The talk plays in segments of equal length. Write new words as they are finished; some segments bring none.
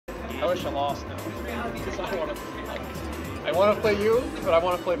I wish I lost now. Because I want to play you, but I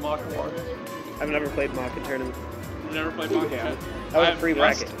want to play Mock more. I've never played Mock in tournament. You've never played Mock yet? That was a free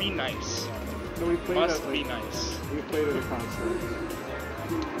bracket. Must be nice. No, we played Must at, like, be nice. We played at a concert.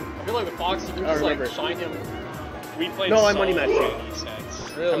 I feel like the Fox, you just like shine him. We played. No, I money matched you.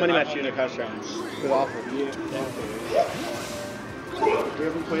 Really? I money matched you in a customer. It was awful. Yeah. We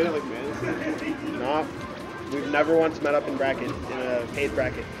haven't played it like Madison? No. We've never once met up in bracket, in a paid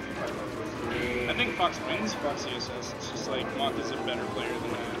bracket. I think Fox wins Fox CSS. It's just like Mock is a better player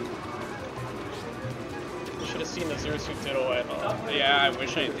than that. You should have seen the Zero Suit Ditto at Yeah, I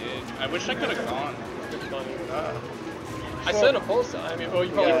wish I did. I wish I could have gone. I sent a post. I mean, well,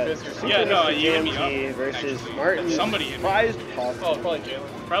 you probably were busy or something. Yeah, no, you hit me up. Versus actually. Martin. Somebody hit me. Prized Puff. Oh, probably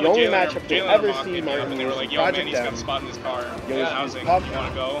Jalen. Probably the only Jalen matchup you'll Jalen ever Mock see hit me up Martin and they were was like, yo, man, Project he's got a Down. spot in his car. Yo, And I was like, Puff. you want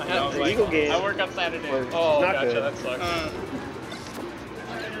to go? And I was like, Legal game. I work on Saturday. Or Oh, not gotcha. good. That sucks.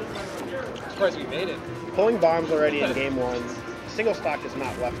 Surprised we made it. Pulling bombs already in game one. Single stock has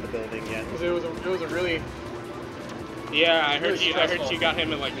not left the building yet. It was a really. yeah, I heard really you stressful. got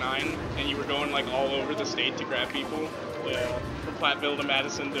him at like 9, and you were going like all over the state to grab people. Yeah. From Platteville to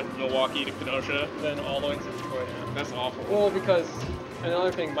Madison to Milwaukee to Kenosha. Then all the way to Detroit. Yeah. That's awful. Well, because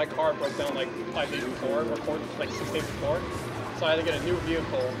another thing, my car broke down like 5 days before, or like 6 days before, so I had to get a new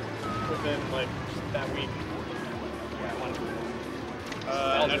vehicle within like that week.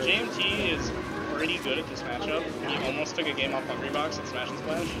 Now JMT is pretty good at this matchup. He almost took a game off Hungrybox at Smash and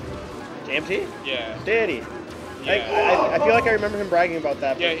Splash. JMT? Yeah. Did he? Yeah. I feel like I remember him bragging about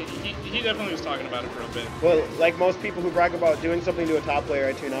that. Yeah, he definitely was talking about it for a bit. Well, like most people who brag about doing something to a top player,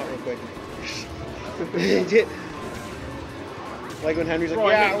 I tune out real quick. Like when Henry's like, Bro,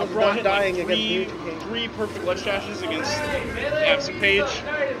 yeah, I was not hit dying like against three perfect ledge dashes against Absent Page.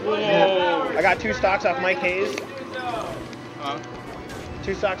 Whoa! I got 2 stocks off Mike Hayes. Huh?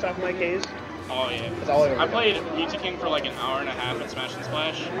 2 stocks off Mike Hayes. Oh yeah. That's all I ever I got. played UT King for like an hour and a half at Smash and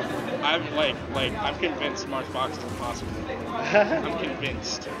Splash. I'm I'm convinced Smart Fox is impossible. I'm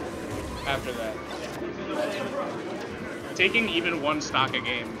convinced. After that, taking even 1 stock a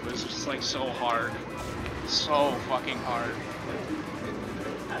game was just like so hard, so fucking hard.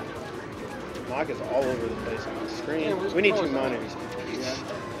 Mock is all over the place on the screen. We need 2 monitors.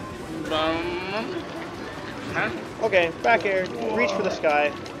 Huh? Okay, back air. Reach for the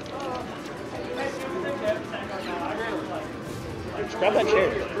sky. Grab that chair.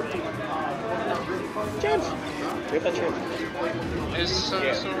 James! Grab that chair. Is so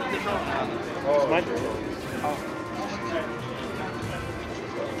control? It's my turn.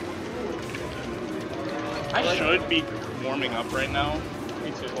 I should be warming up right now.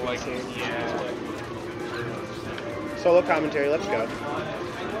 Me too. But like, yeah. Solo commentary, let's go.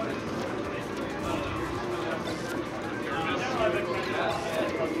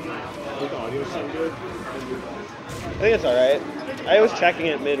 The audio sound good? I think it's alright. I was checking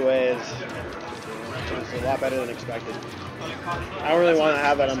it midway. It's a lot better than expected. I don't really want to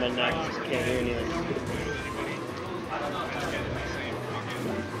have that on my neck. I can't hear anything.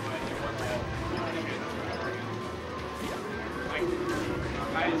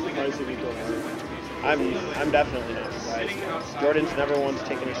 I'm definitely not surprised. Jordan's never once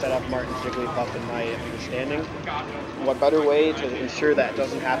taken a set off Martin's Jigglypuff in my understanding. What better way to ensure that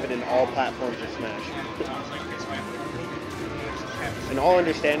doesn't happen in all platforms of Smash? In all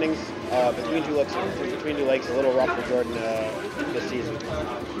understandings, between two legs, a little rough for Jordan this season.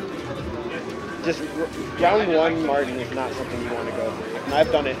 Just round 1 Martin is not something you want to go through. And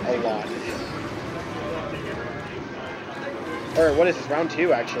I've done it a lot. Or what is this, round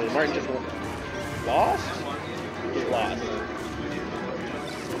 2 actually? Martin just lost? He lost.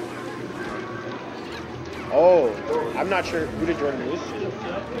 Oh, I'm not sure. Who did Jordan lose to?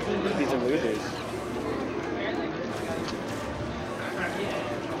 He's in losers.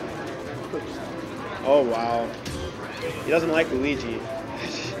 Oh wow. He doesn't like Luigi.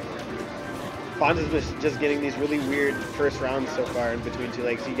 Fonz is just getting these really weird first rounds so far in between 2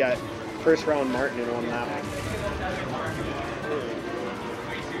 legs. He got first round Martin and won that one.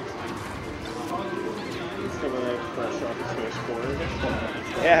 Fresh off his first quarter.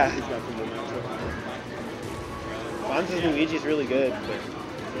 Yeah. He's got some momentum. Fonz's Luigi's really good, but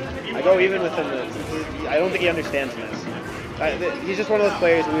I go even with him. I don't think he understands this. He's just one of those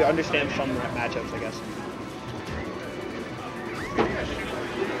players who understands some matchups, I guess.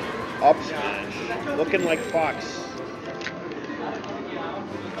 Up smash. Looking like Fox.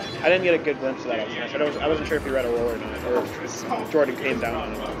 I didn't get a good glimpse of that up smash. I wasn't sure if he read a roll or not, or if Jordan came down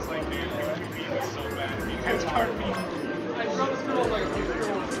on it. It's hard to beat.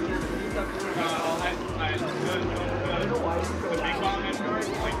 The big bomb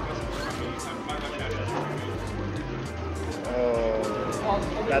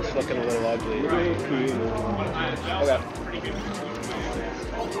That's looking a little ugly. Okay.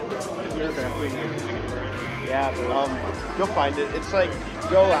 Okay. Yeah, you'll find it. It's like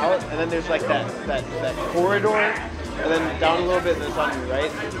go out, and then there's like that corridor, and then down a little bit, and it's on your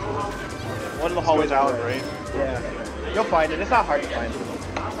right. One of the hallways out, right? Yeah. You'll find it. It's not hard to find.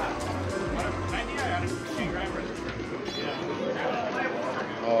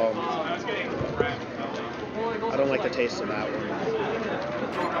 I don't like the taste of that one.